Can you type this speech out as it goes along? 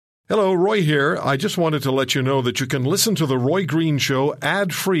Hello, Roy here. I just wanted to let you know that you can listen to The Roy Green Show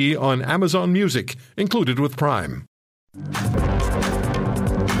ad-free on Amazon Music, included with Prime.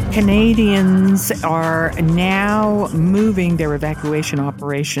 Canadians are now moving their evacuation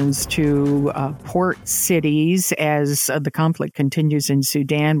operations to port cities as the conflict continues in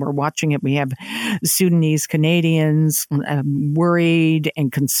Sudan. We're watching it. We have Sudanese Canadians worried and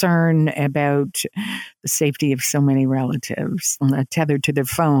concerned about the safety of so many relatives, tethered to their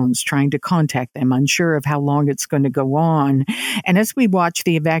phones, trying to contact them, unsure of how long it's going to go on. And as we watch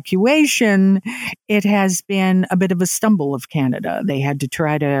the evacuation, it has been a bit of a stumble of Canada. They had to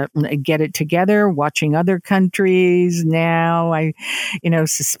try to get it together, watching other countries now,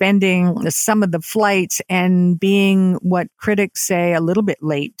 suspending some of the flights and being what critics say a little bit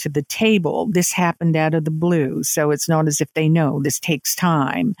late to the table. This happened out of the blue. So it's not as if they know this takes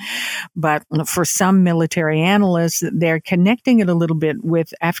time. But for some military analysts, they're connecting it a little bit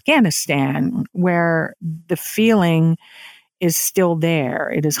with Afghanistan, where the feeling is still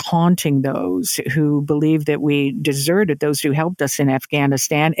there. It is haunting those who believe that we deserted those who helped us in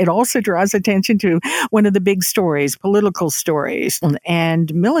Afghanistan. It also draws attention to one of the big stories, political stories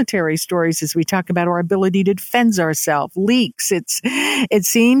and military stories, as we talk about our ability to defend ourselves, leaks. It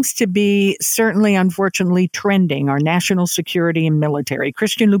seems to be certainly, unfortunately, trending, our national security and military.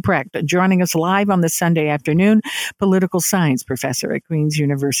 Christian Leuprecht joining us live on this Sunday afternoon, political science professor at Queen's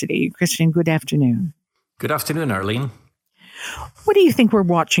University. Christian, good afternoon. Good afternoon, Arlene. What do you think we're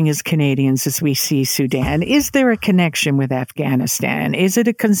watching as Canadians as we see Sudan? Is there a connection with Afghanistan? Is it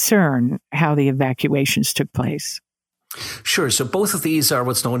a concern how the evacuations took place? Sure. So both of these are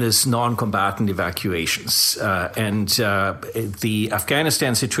what's known as non-combatant evacuations. The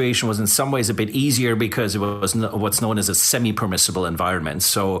Afghanistan situation was in some ways a bit easier because it was what's known as a semi-permissible environment.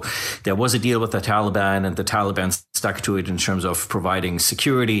 So there was a deal with the Taliban, and the Taliban stuck to it in terms of providing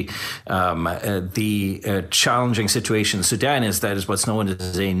security. The challenging situation in Sudan is that is what's known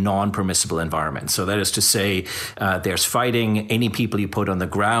as a non-permissible environment. So that is to say, there's fighting. Any people you put on the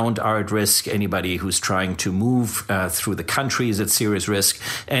ground are at risk. Anybody who's trying to move through the country is at serious risk,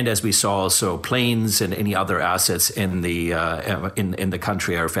 and as we saw, also planes and any other assets in the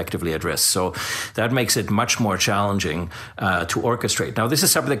country are effectively at risk. So that makes it much more challenging to orchestrate. Now, this is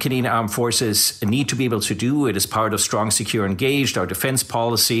something that Canadian Armed Forces need to be able to do. It is part of Strong, Secure, Engaged, our defense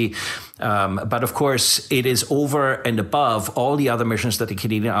policy. But of course, it is over and above all the other missions that the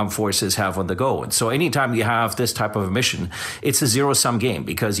Canadian Armed Forces have on the go. And so anytime you have this type of a mission, it's a zero-sum game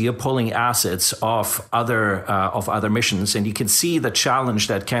because you're pulling assets off other missions. And you can see the challenge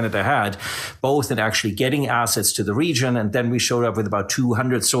that Canada had, both in actually getting assets to the region. And then we showed up with about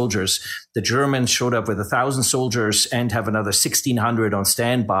 200 soldiers. The Germans showed up with 1,000 soldiers and have another 1,600 on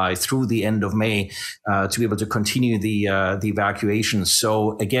standby through the end of May to be able to continue the evacuation.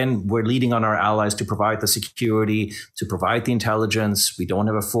 So again, we're leading on our allies to provide the security, to provide the intelligence. We don't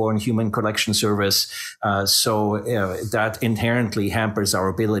have a foreign human collection service. So that inherently hampers our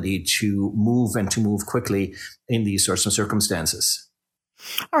ability to move quickly in these sorts of circumstances.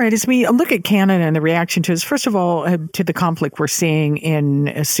 All right. As we look at Canada and the reaction to this, first of all, to the conflict we're seeing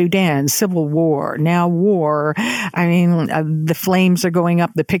in Sudan, civil war, now war. I mean, the flames are going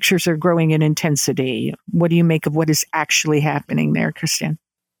up. The pictures are growing in intensity. What do you make of what is actually happening there, Christian?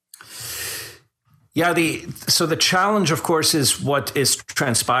 Yeah, so the challenge, of course, is what is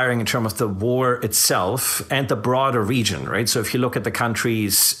transpiring in terms of the war itself and the broader region, right? So if you look at the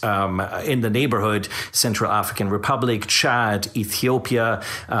countries in the neighborhood, Central African Republic, Chad, Ethiopia,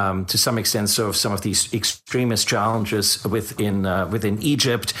 to some extent, so some of these extremist challenges within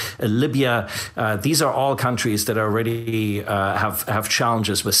Egypt, Libya, these are all countries that already have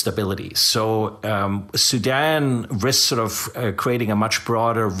challenges with stability. So Sudan risks sort of creating a much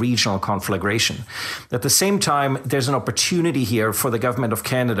broader regional conflagration. At the same time, there's an opportunity here for the government of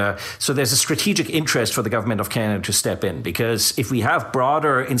Canada. So there's a strategic interest for the government of Canada to step in, because if we have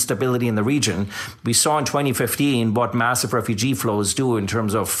broader instability in the region, we saw in 2015 what massive refugee flows do in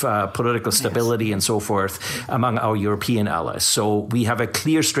terms of political stability and so forth among our European allies. So we have a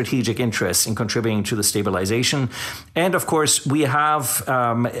clear strategic interest in contributing to the stabilization. And of course, we have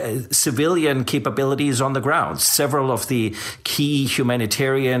civilian capabilities on the ground. Several of the key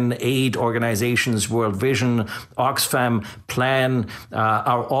humanitarian aid organizations, World Vision, Oxfam, plan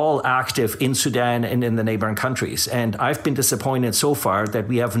are all active in Sudan and in the neighboring countries. And I've been disappointed so far that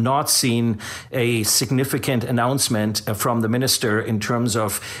we have not seen a significant announcement from the minister in terms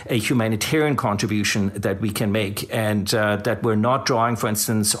of a humanitarian contribution that we can make, and that we're not drawing, for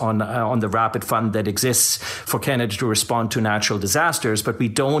instance, on the rapid fund that exists for Canada to respond to natural disasters, but we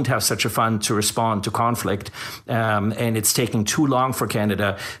don't have such a fund to respond to conflict. And it's taking too long for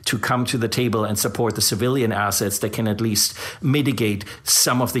Canada to come to the table and support the civilian assets that can at least mitigate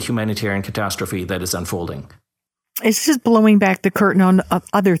some of the humanitarian catastrophe that is unfolding. It's just blowing back the curtain on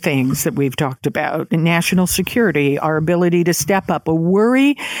other things that we've talked about. National security, our ability to step up, a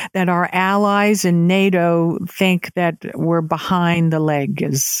worry that our allies in NATO think that we're behind the leg,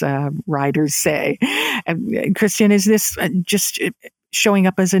 as writers say. Christian, is this just showing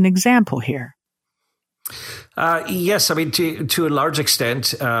up as an example here? Yes, I mean, to a large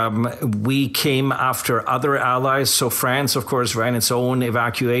extent, we came after other allies. So France, of course, ran its own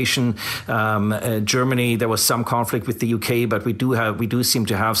evacuation. Germany, there was some conflict with the UK, but we do seem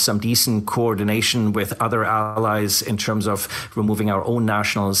to have some decent coordination with other allies in terms of removing our own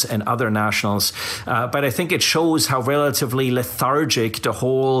nationals and other nationals. But I think it shows how relatively lethargic the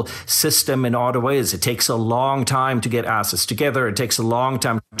whole system in Ottawa is. It takes a long time to get assets together. It takes a long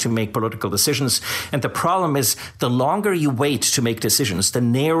time to make political decisions. And the problem is, the longer you wait to make decisions, the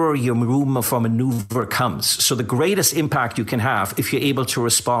narrower your room for maneuver comes. So the greatest impact you can have if you're able to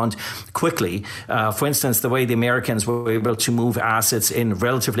respond quickly, for instance, the way the Americans were able to move assets in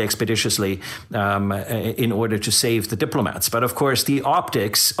relatively expeditiously in order to save the diplomats. But of course, the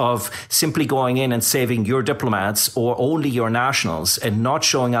optics of simply going in and saving your diplomats or only your nationals and not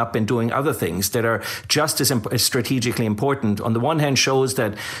showing up and doing other things that are just as strategically important, on the one hand, shows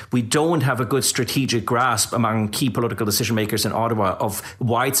that we don't have a good strategic grasp among key political decision makers in Ottawa of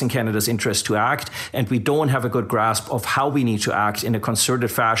why it's in Canada's interest to act. And we don't have a good grasp of how we need to act in a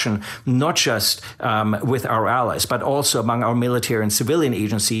concerted fashion, not just with our allies, but also among our military and civilian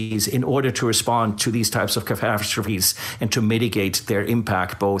agencies in order to respond to these types of catastrophes and to mitigate their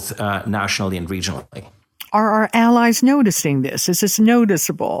impact both nationally and regionally. Are our allies noticing this? Is this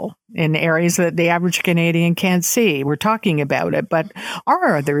noticeable in areas that the average Canadian can't see? We're talking about it, but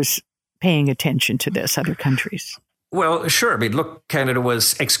are others paying attention to this, other countries? Well, sure. I mean, look, Canada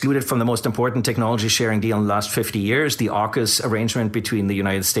was excluded from the most important technology sharing deal in the last 50 years, the AUKUS arrangement between the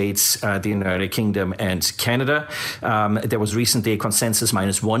United States, the United Kingdom and Canada. There was recently a consensus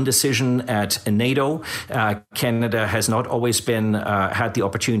 -1 decision at NATO. Canada has not always been had the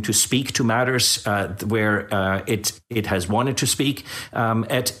opportunity to speak to matters where it has wanted to speak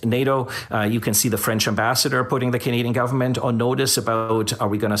at NATO. You can see the French ambassador putting the Canadian government on notice about, are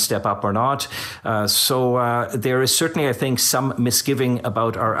we going to step up or not? So there is certainly, I think, some misgiving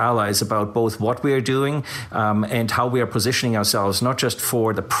about our allies about both what we are doing and how we are positioning ourselves, not just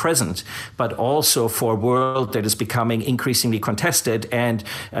for the present, but also for a world that is becoming increasingly contested. And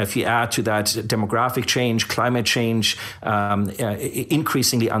if you add to that demographic change, climate change,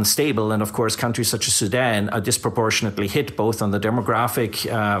 increasingly unstable, and of course, countries such as Sudan are disproportionately hit both on the in demographic,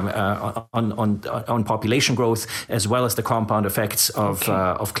 on population growth, as well as the compound effects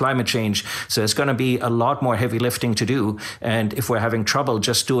of climate change. So there's going to be a lot more heavy lifting to do. And if we're having trouble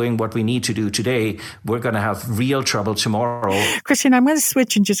just doing what we need to do today, we're going to have real trouble tomorrow. Christian, I'm going to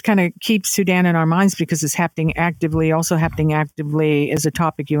switch and just kind of keep Sudan in our minds because it's happening actively. Also happening actively is a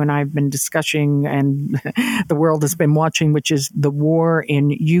topic you and I have been discussing and the world has been watching, which is the war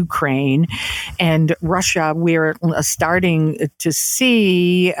in Ukraine and Russia. We're starting to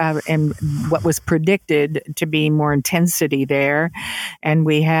see and what was predicted to be more intensity there. And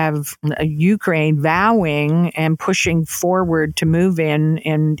we have Ukraine vowing and pushing forward to move in,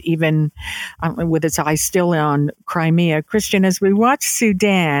 and even with its eyes still on Crimea. Christian, as we watch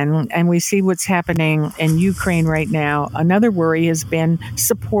Sudan and we see what's happening in Ukraine right now, another worry has been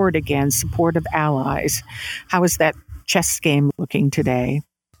support of allies. How is that chess game looking today?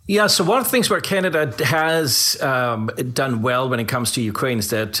 Yeah, so one of the things where Canada has done well when it comes to Ukraine is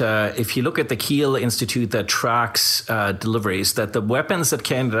that if you look at the Kiel Institute that tracks deliveries, that the weapons that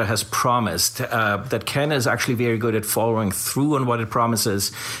Canada has promised, that Canada is actually very good at following through on what it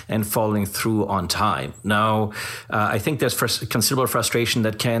promises and following through on time. Now, I think there's considerable frustration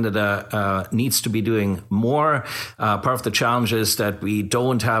that Canada needs to be doing more. Part of the challenge is that we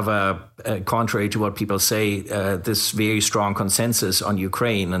don't have contrary to what people say, this very strong consensus on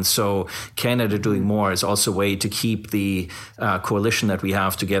Ukraine. And so Canada doing more is also a way to keep the coalition that we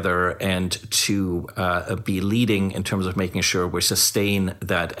have together and to be leading in terms of making sure we sustain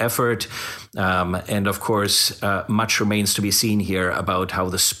that effort. And of course, much remains to be seen here about how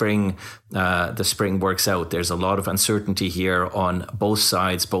the spring works out. There's a lot of uncertainty here on both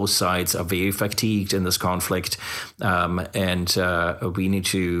sides. Both sides are very fatigued in this conflict, and we need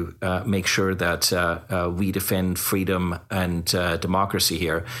to make sure that we defend freedom and democracy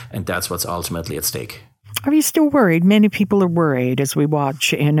here, and that's what's ultimately at stake. Are you still worried? Many people are worried as we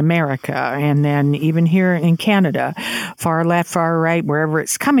watch in America and then even here in Canada, far left, far right, wherever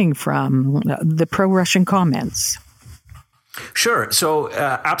it's coming from, the pro-Russian comments. Sure. So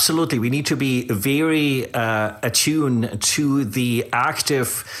absolutely, we need to be very attuned to the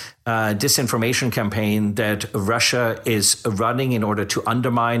active disinformation campaign that Russia is running in order to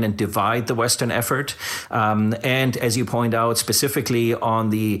undermine and divide the Western effort. And as you point out, specifically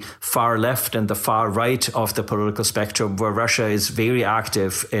on the far left and the far right of the political spectrum, where Russia is very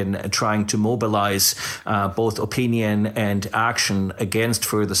active in trying to mobilize both opinion and action against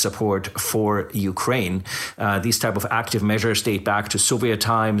further support for Ukraine. These type of active measures date back to Soviet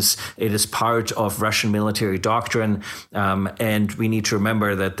times. It is part of Russian military doctrine. And we need to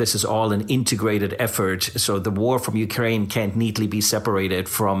remember that this is all an integrated effort. So the war from Ukraine can't neatly be separated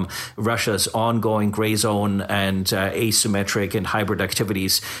from Russia's ongoing gray zone and asymmetric and hybrid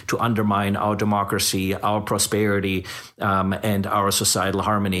activities to undermine our democracy, our prosperity, and our societal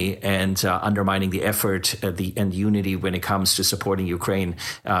harmony, and undermining the effort and unity when it comes to supporting Ukraine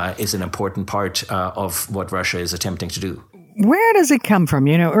is an important part of what Russia is attempting to do. Where does it come from?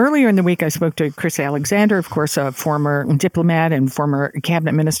 You know, earlier in the week, I spoke to Chris Alexander, of course, a former diplomat and former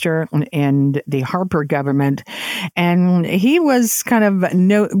cabinet minister in the Harper government. And he was kind of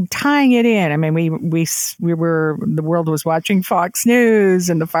tying it in. I mean, the world was watching Fox News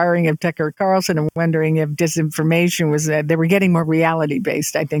and the firing of Tucker Carlson and wondering if disinformation was, they were getting more reality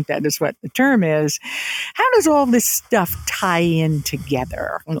based. I think that is what the term is. How does all this stuff tie in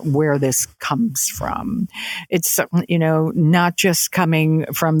together, where this comes from? It's, not just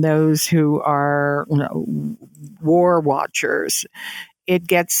coming from those who are war watchers. It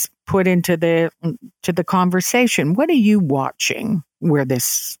gets put into the conversation. What are you watching where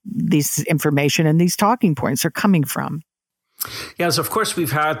this information and these talking points are coming from? Yes, of course,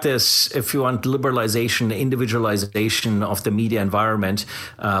 we've had this, if you want, liberalization, individualization of the media environment,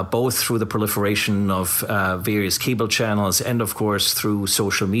 both through the proliferation of various cable channels and, of course, through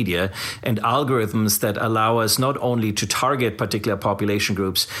social media and algorithms that allow us not only to target particular population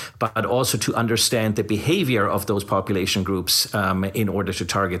groups, but also to understand the behavior of those population groups in order to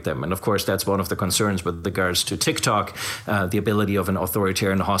target them. And, of course, that's one of the concerns with regards to TikTok, the ability of an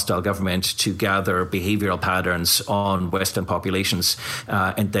authoritarian, hostile government to gather behavioral patterns on Western populations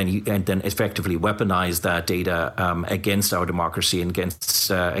and then effectively weaponize that data against our democracy and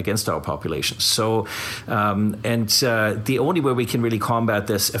against our populations. So, the only way we can really combat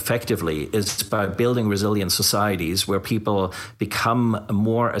this effectively is by building resilient societies where people become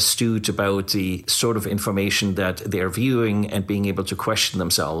more astute about the sort of information that they're viewing and being able to question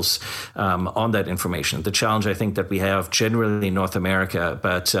themselves on that information. The challenge, I think, that we have generally in North America,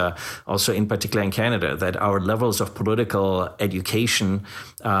 but also in particular in Canada, that our levels of political education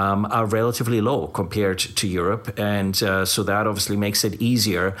are relatively low compared to Europe. And so that obviously makes it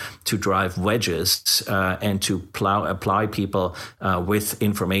easier to drive wedges and to apply people with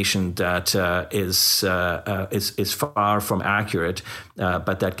information that is far from accurate,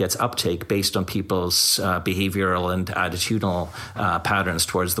 but that gets uptake based on people's behavioral and attitudinal patterns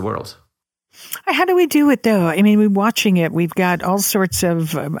towards the world. How do we do it, though? I mean, we're watching it. We've got all sorts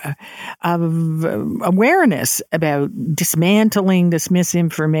of awareness about dismantling this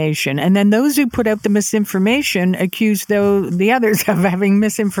misinformation. And then those who put out the misinformation accuse the others of having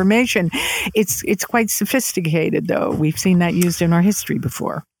misinformation. It's quite sophisticated, though. We've seen that used in our history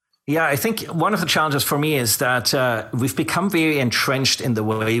before. Yeah, I think one of the challenges for me is that we've become very entrenched in the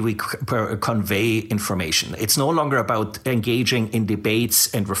way we convey information. It's no longer about engaging in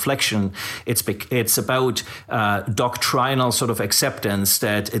debates and reflection. It's about doctrinal sort of acceptance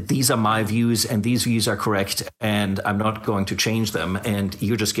that these are my views and these views are correct and I'm not going to change them and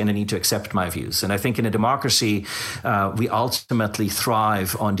you're just going to need to accept my views. And I think in a democracy, we ultimately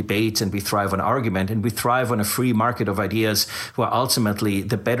thrive on debate and we thrive on argument and we thrive on a free market of ideas where ultimately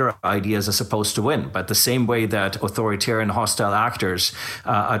the better ideas are supposed to win. But the same way that authoritarian hostile actors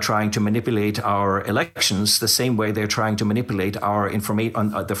are trying to manipulate our elections, the same way they're trying to manipulate our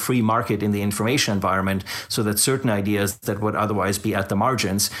the free market in the information environment so that certain ideas that would otherwise be at the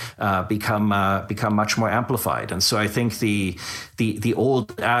margins become much more amplified. And so I think the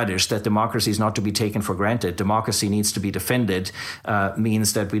old adage that democracy is not to be taken for granted, democracy needs to be defended,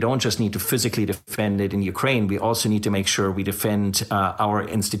 means that we don't just need to physically defend it in Ukraine, we also need to make sure we defend our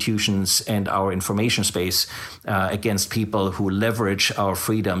institutions institutions and our information space against people who leverage our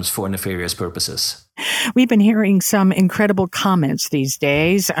freedoms for nefarious purposes. We've been hearing some incredible comments these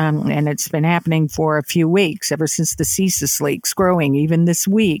days, and it's been happening for a few weeks, ever since the CSIS leaks growing, even this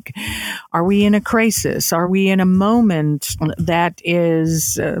week. Are we in a crisis? Are we in a moment that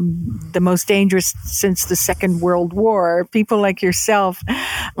is the most dangerous since the Second World War? People like yourself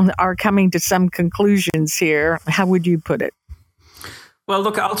are coming to some conclusions here. How would you put it? Well,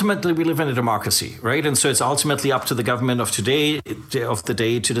 look, ultimately, we live in a democracy, right? And so it's ultimately up to the government of the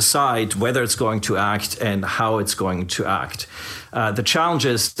day to decide whether it's going to act and how it's going to act. The challenge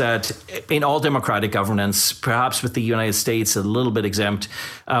is that in all democratic governance, perhaps with the United States a little bit exempt,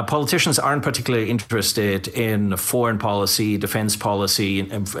 politicians aren't particularly interested in foreign policy, defense policy,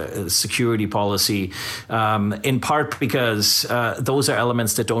 security policy, in part because those are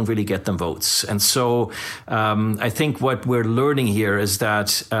elements that don't really get them votes. And so I think what we're learning here is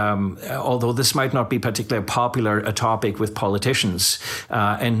that although this might not be particularly popular a topic with politicians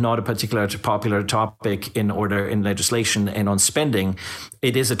and not a particular popular topic in legislation and on spending,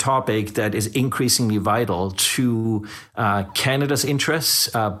 it is a topic that is increasingly vital to Canada's interests,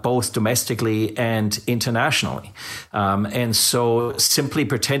 both domestically and internationally. And so simply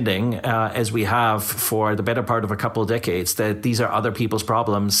pretending, as we have for the better part of a couple of decades, that these are other people's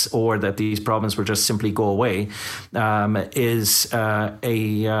problems or that these problems will just simply go away is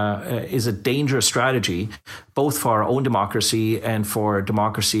a dangerous strategy, both for our own democracy and for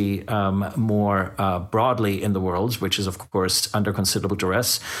democracy more broadly in the world, which is, of course, under considerable duress.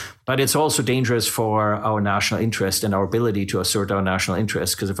 But it's also dangerous for our national interest and our ability to assert our national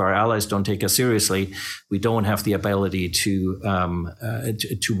interest, because if our allies don't take us seriously, we don't have the ability to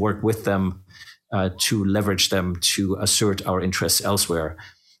work with them, to leverage them, to assert our interests elsewhere.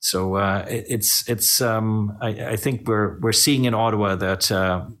 So I think we're seeing in Ottawa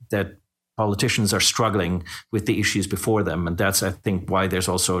that politicians are struggling with the issues before them. And that's, I think, why there's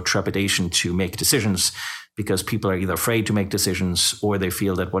also trepidation to make decisions, because people are either afraid to make decisions or they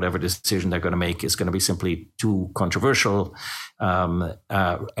feel that whatever decision they're going to make is going to be simply too controversial.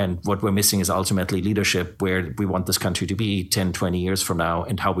 And what we're missing is ultimately leadership, where we want this country to be 10, 20 years from now,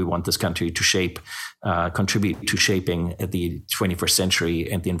 and how we want this country to contribute to shaping the 21st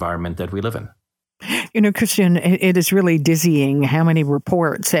century and the environment that we live in. You know, Christian, it is really dizzying how many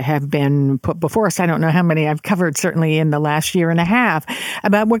reports have been put before us. I don't know how many I've covered, certainly in the last year and a half,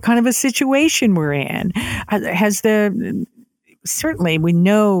 about what kind of a situation we're in. Certainly, we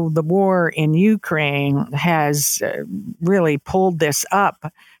know the war in Ukraine has really pulled this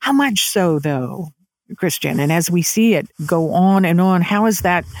up. How much so, though, Christian? And as we see it go on and on, how is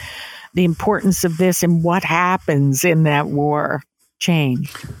that the importance of this and what happens in that war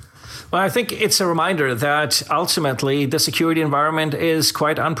changed? Well, I think it's a reminder that ultimately the security environment is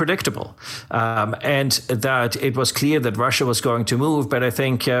quite unpredictable, and that it was clear that Russia was going to move. But I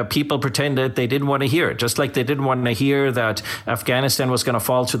think people pretended they didn't want to hear it, just like they didn't want to hear that Afghanistan was going to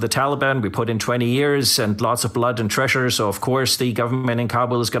fall to the Taliban. We put in 20 years and lots of blood and treasure. So, of course, the government in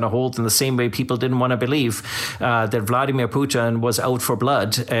Kabul is going to hold in the same way people didn't want to believe that Vladimir Putin was out for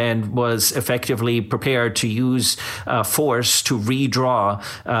blood and was effectively prepared to use force to redraw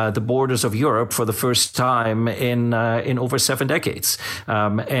the borders of Europe for the first time in over 7 decades.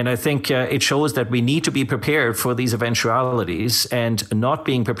 And I think it shows that we need to be prepared for these eventualities, and not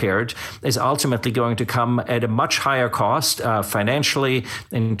being prepared is ultimately going to come at a much higher cost financially,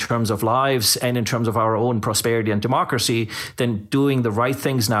 in terms of lives and in terms of our own prosperity and democracy, than doing the right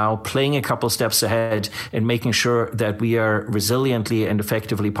things now, playing a couple steps ahead and making sure that we are resiliently and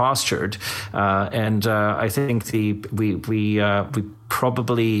effectively postured. And I think we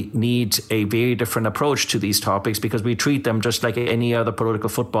probably need a very different approach to these topics, because we treat them just like any other political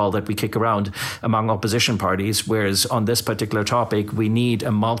football that we kick around among opposition parties, whereas on this particular topic, we need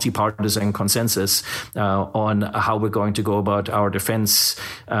a multi-partisan consensus on how we're going to go about our defense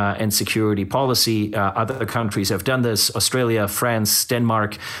and security policy. Other countries have done this: Australia, France,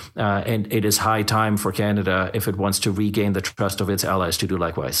 Denmark, and it is high time for Canada, if it wants to regain the trust of its allies, to do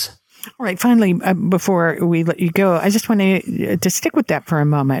likewise. All right. Finally, before we let you go, I just want to stick with that for a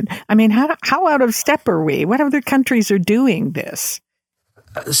moment. I mean, how out of step are we? What other countries are doing this?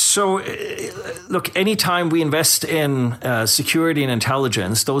 So, look, anytime we invest in security and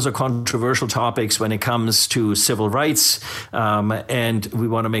intelligence, those are controversial topics when it comes to civil rights. And we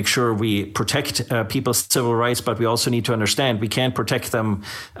want to make sure we protect people's civil rights, but we also need to understand we can't protect them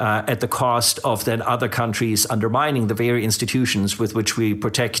at the cost of then other countries undermining the very institutions with which we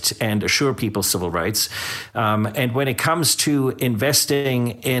protect and assure people's civil rights. And when it comes to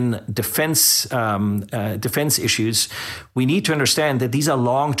investing in defense issues, we need to understand that these are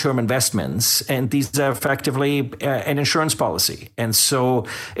long-term investments, and these are effectively an insurance policy. And so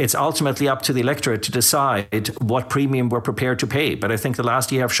it's ultimately up to the electorate to decide what premium we're prepared to pay. But I think the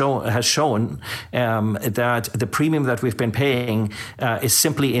last year has shown that the premium that we've been paying is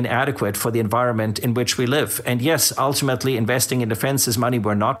simply inadequate for the environment in which we live. And yes, ultimately investing in defense is money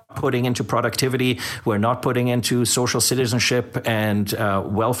we're not putting into productivity, we're not putting into social citizenship and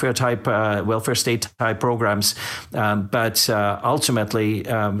welfare state type programs. But ultimately,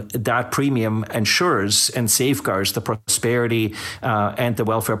 that premium ensures and safeguards the prosperity and the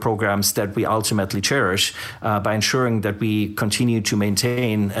welfare programs that we ultimately cherish by ensuring that we continue to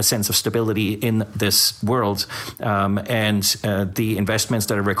maintain a sense of stability in this world. And the investments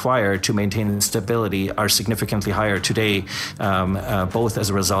that are required to maintain stability are significantly higher today, both as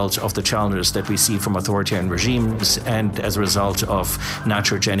a result of the challenges that we see from authoritarian regimes and as a result of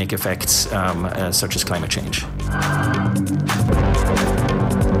naturogenic effects such as climate change.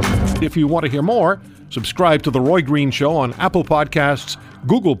 If you want to hear more, subscribe to The Roy Green Show on Apple Podcasts,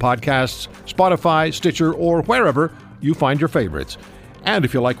 Google Podcasts, Spotify, Stitcher, or wherever you find your favorites. And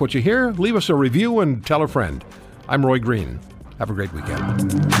if you like what you hear, leave us a review and tell a friend. I'm Roy Green. Have a great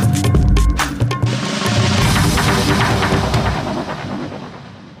weekend.